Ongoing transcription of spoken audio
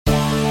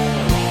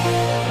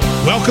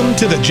Welcome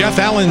to the Jeff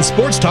Allen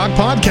Sports Talk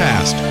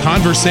Podcast.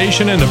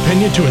 Conversation and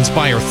opinion to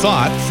inspire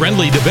thought,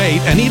 friendly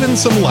debate, and even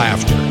some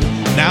laughter.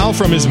 Now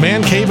from his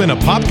man cave in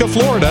Apopka,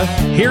 Florida,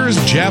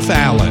 here's Jeff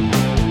Allen.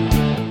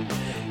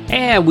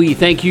 And we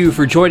thank you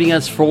for joining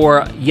us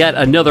for yet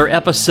another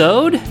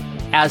episode.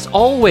 As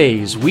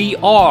always, we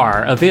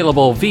are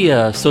available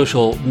via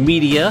social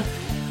media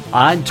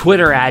on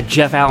Twitter at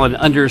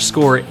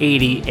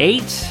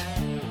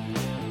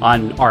JeffAllen_88,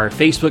 on our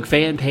Facebook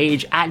fan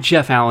page at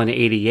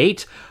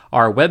JeffAllen88.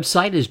 Our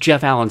website is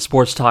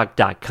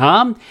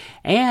JeffAllenSportsTalk.com,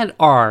 and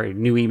our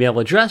new email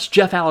address,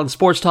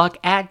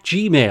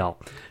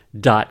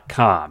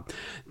 JeffAllenSportsTalk@gmail.com.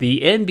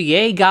 The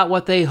NBA got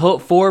what they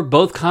hoped for,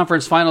 both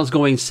conference finals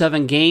going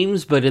 7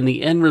 games, but in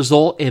the end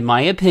result, in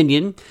my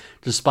opinion,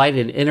 despite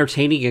an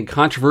entertaining and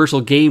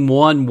controversial Game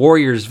 1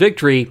 Warriors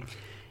victory,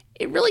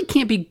 it really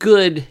can't be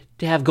good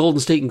to have Golden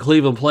State and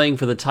Cleveland playing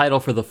for the title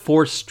for the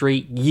 4th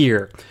straight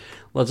year.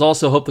 Let's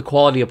also hope the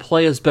quality of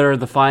play is better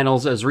in the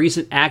finals, as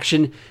recent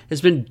action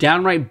has been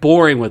downright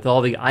boring with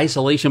all the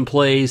isolation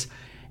plays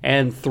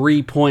and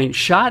three-point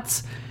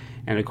shots.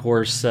 And of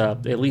course,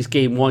 at least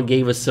Game 1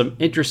 gave us some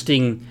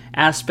interesting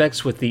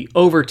aspects with the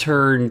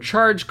overturned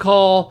charge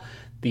call,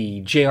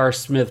 the J.R.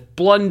 Smith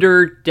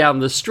blunder down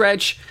the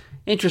stretch,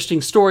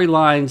 interesting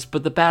storylines,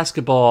 but the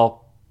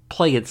basketball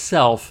play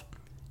itself,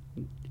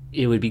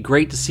 it would be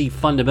great to see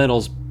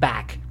fundamentals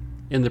back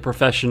in the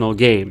professional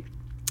game.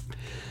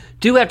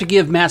 Do have to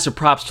give massive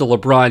props to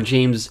LeBron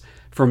James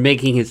for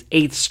making his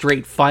 8th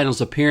straight finals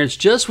appearance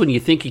just when you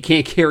think he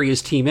can't carry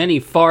his team any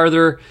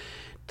farther.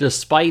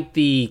 Despite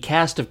the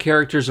cast of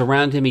characters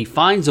around him, he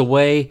finds a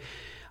way.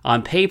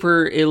 On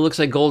paper, it looks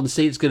like Golden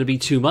State's going to be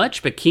too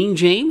much, but King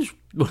James,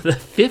 with a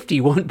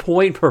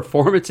 51-point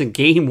performance in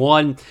Game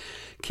 1,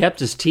 kept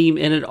his team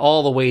in it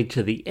all the way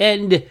to the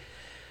end.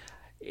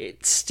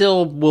 It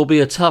still will be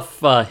a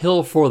tough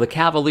hill for the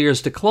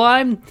Cavaliers to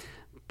climb,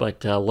 but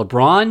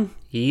LeBron,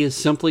 he is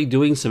simply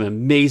doing some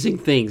amazing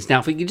things. Now,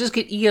 if we could just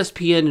get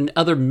ESPN and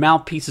other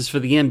mouthpieces for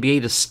the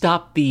NBA to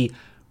stop the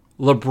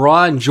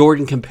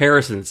LeBron-Jordan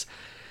comparisons,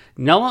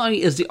 not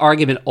only is the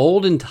argument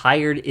old and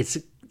tired,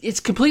 it's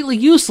completely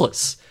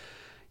useless.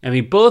 I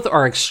mean, both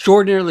are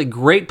extraordinarily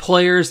great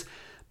players,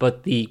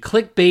 but the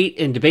clickbait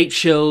and debate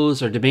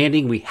shows are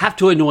demanding we have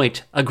to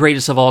anoint a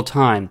greatest of all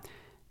time.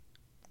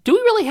 Do we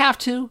really have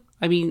to?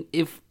 I mean,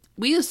 if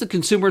we as the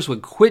consumers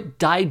would quit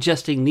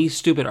digesting these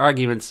stupid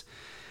arguments,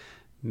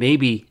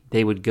 maybe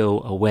they would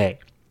go away.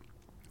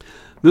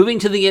 Moving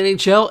to the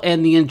NHL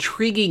and the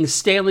intriguing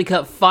Stanley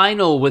Cup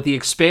final with the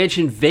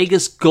expansion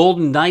Vegas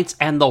Golden Knights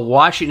and the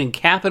Washington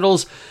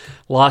Capitals.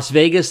 Las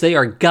Vegas, they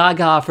are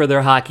gaga for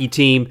their hockey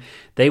team.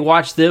 They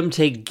watched them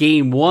take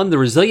Game 1. The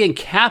resilient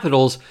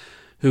Capitals,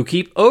 who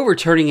keep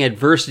overturning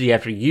adversity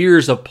after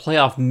years of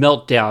playoff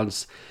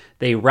meltdowns.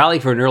 They rally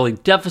for an early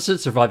deficit,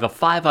 survive a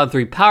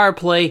 5-on-3 power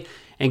play,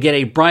 and get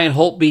a Brian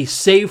Holtby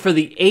save for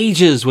the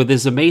ages with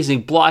his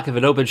amazing block of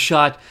an open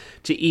shot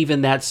to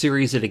even that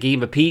series at a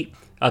game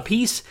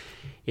apiece.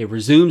 It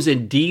resumes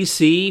in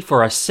D.C.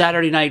 for a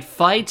Saturday night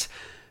fight.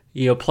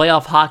 You know,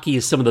 playoff hockey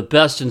is some of the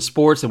best in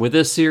sports, and with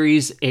this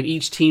series and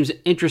each team's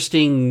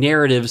interesting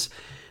narratives,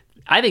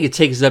 I think it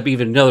takes it up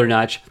even another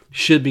notch.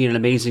 Should be an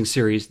amazing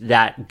series.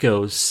 That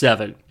goes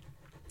 7.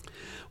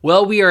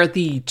 Well, we are at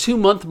the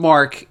 2-month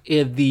mark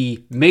in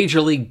the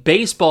Major League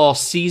Baseball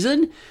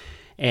season,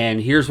 and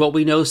here's what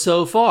we know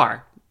so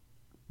far.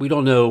 We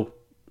don't know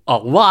a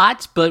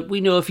lot, but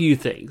we know a few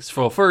things.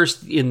 Well,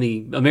 first, in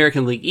the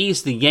American League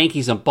East, the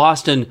Yankees and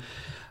Boston,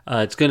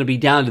 it's going to be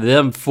down to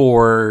them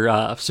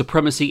for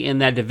supremacy in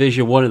that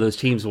division. One of those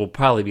teams will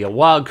probably be a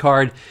wild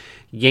card.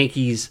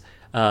 Yankees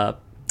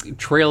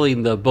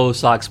trailing the Bo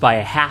Sox by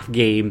a half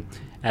game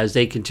as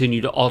they continue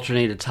to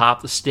alternate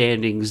atop the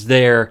standings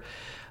there.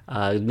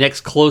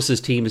 Next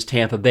closest team is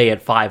Tampa Bay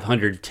at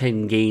 500,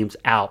 10 games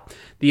out.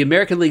 The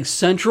American League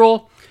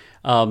Central,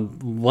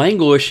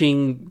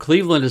 languishing.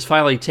 Cleveland has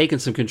finally taken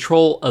some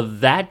control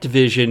of that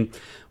division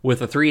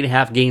with a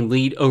 3.5 game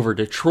lead over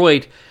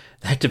Detroit.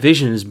 That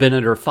division has been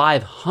under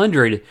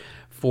 500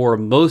 for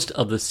most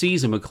of the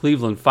season, with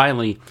Cleveland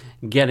finally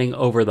getting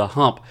over the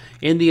hump.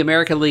 In the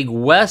American League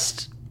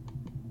West,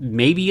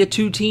 maybe a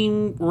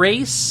 2-team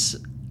race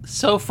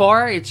so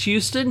far. It's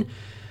Houston,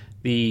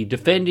 the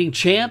defending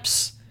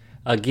champs,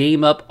 a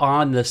game up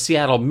on the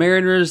Seattle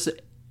Mariners.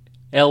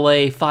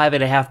 LA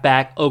 5.5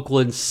 back,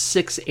 Oakland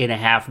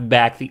 6.5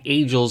 back. The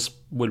Angels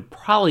would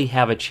probably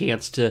have a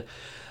chance to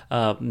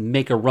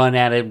make a run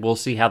at it. We'll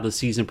see how the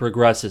season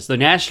progresses. The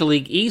National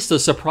League East, the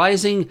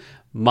surprising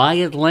My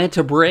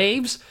Atlanta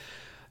Braves,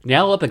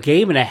 now up 1.5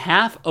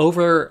 games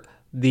over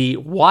the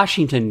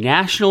Washington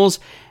Nationals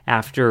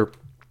after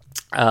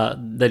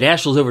the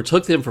Nationals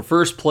overtook them for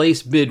first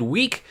place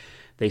midweek.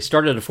 They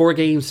started a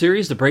 4-game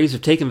series. The Braves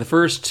have taken the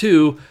first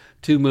 2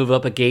 to move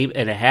up 1.5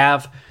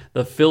 games.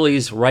 The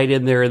Phillies right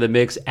in there in the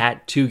mix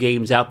at 2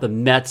 games out. The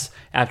Mets,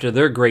 after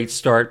their great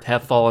start,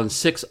 have fallen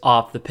 6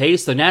 off the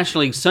pace. The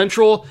National League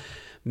Central,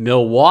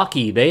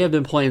 Milwaukee, they have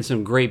been playing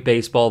some great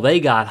baseball.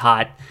 They got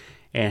hot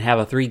and have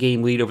a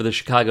 3-game lead over the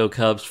Chicago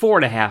Cubs,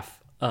 4.5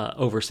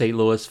 over St.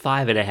 Louis,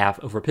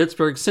 5.5 over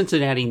Pittsburgh.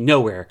 Cincinnati,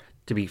 nowhere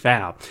to be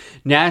found.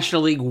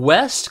 National League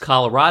West,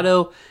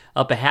 Colorado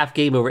up a half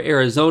game over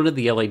Arizona.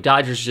 The LA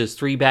Dodgers just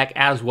 3 back,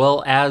 as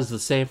well as the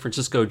San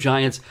Francisco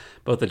Giants.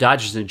 Both the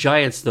Dodgers and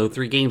Giants, though,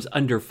 3 games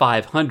under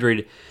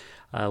 500.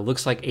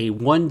 Looks like a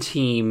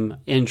one-team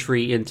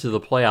entry into the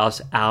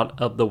playoffs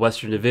out of the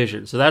Western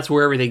Division. So that's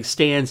where everything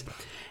stands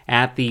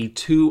at the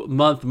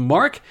 2-month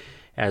mark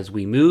as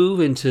we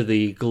move into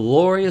the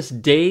glorious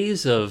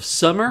days of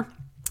summer.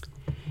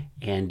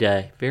 And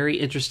very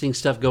interesting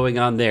stuff going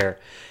on there.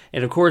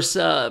 And of course,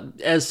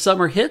 as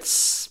summer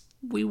hits,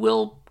 we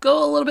will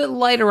go a little bit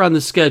lighter on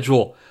the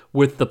schedule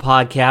with the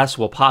podcast.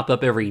 We'll pop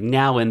up every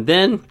now and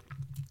then.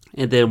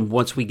 And then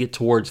once we get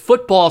towards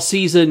football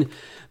season,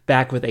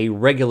 back with a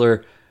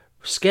regular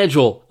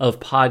schedule of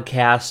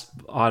podcasts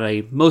on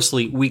a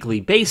mostly weekly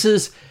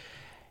basis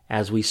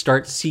as we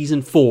start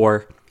season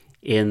 4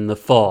 in the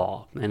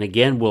fall. And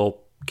again, we'll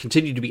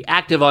continue to be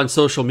active on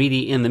social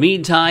media in the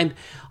meantime.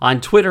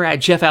 On Twitter at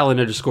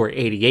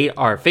JeffAllen_88,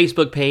 our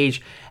Facebook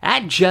page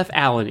at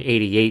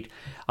JeffAllen88,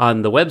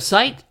 on the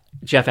website,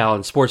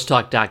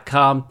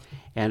 JeffAllenSportsTalk.com,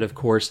 and of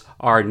course,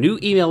 our new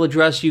email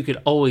address. You can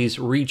always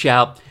reach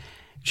out,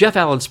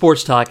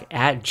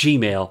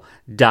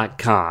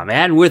 JeffAllenSportsTalk@gmail.com.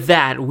 And with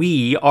that,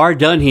 we are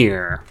done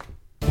here.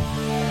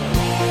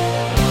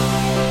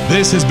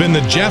 This has been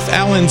the Jeff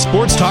Allen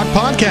Sports Talk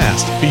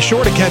Podcast. Be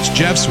sure to catch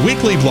Jeff's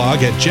weekly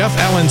blog at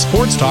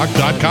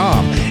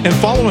JeffAllenSportsTalk.com and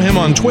follow him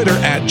on Twitter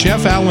at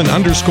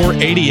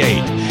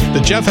JeffAllen_88.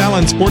 The Jeff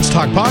Allen Sports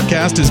Talk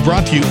Podcast is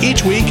brought to you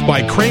each week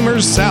by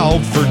Kramer's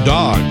Salve for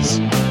Dogs.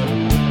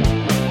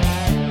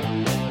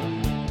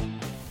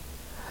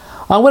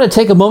 I want to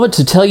take a moment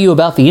to tell you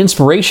about the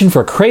inspiration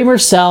for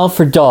Kramer's Salve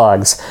for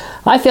Dogs.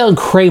 I found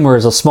Kramer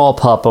as a small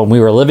pup when we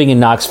were living in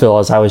Knoxville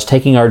as I was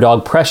taking our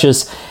dog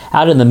Precious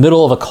out in the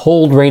middle of a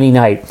cold, rainy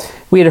night.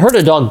 We had heard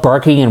a dog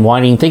barking and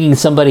whining, thinking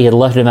somebody had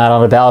left him out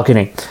on a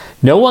balcony.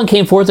 No one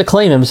came forth to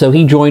claim him, so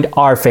he joined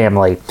our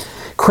family.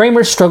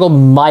 Kramer struggled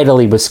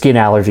mightily with skin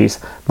allergies.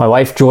 My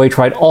wife Joy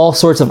tried all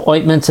sorts of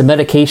ointments and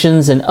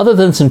medications, and other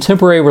than some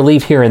temporary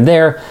relief here and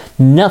there,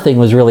 nothing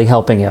was really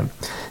helping him.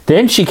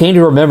 Then she came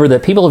to remember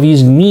that people have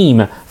used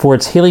neem for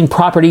its healing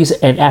properties,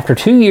 and after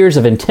 2 years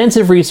of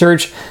intensive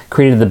research,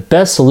 created the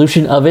best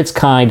solution of its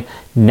kind,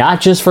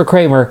 not just for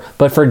Kramer,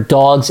 but for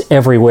dogs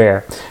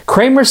everywhere.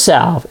 Kramer's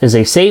Salve is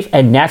a safe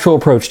and natural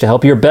approach to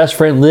help your best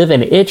friend live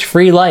an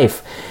itch-free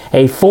life.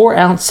 A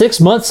 4-ounce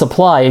 6-month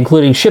supply,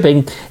 including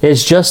shipping,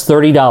 is just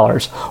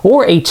 $30.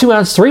 Or a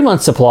 2-ounce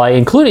 3-month supply,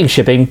 including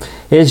shipping,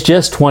 is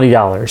just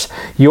 $20.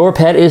 Your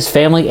pet is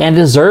family and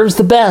deserves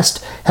the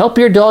best. Help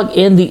your dog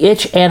end the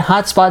itch and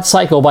hot spot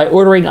cycle by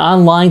ordering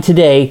online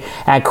today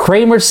at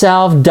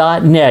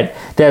KramerSalve.net.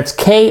 That's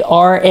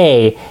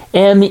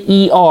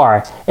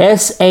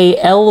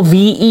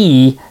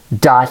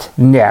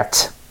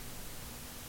KramerSalve.net.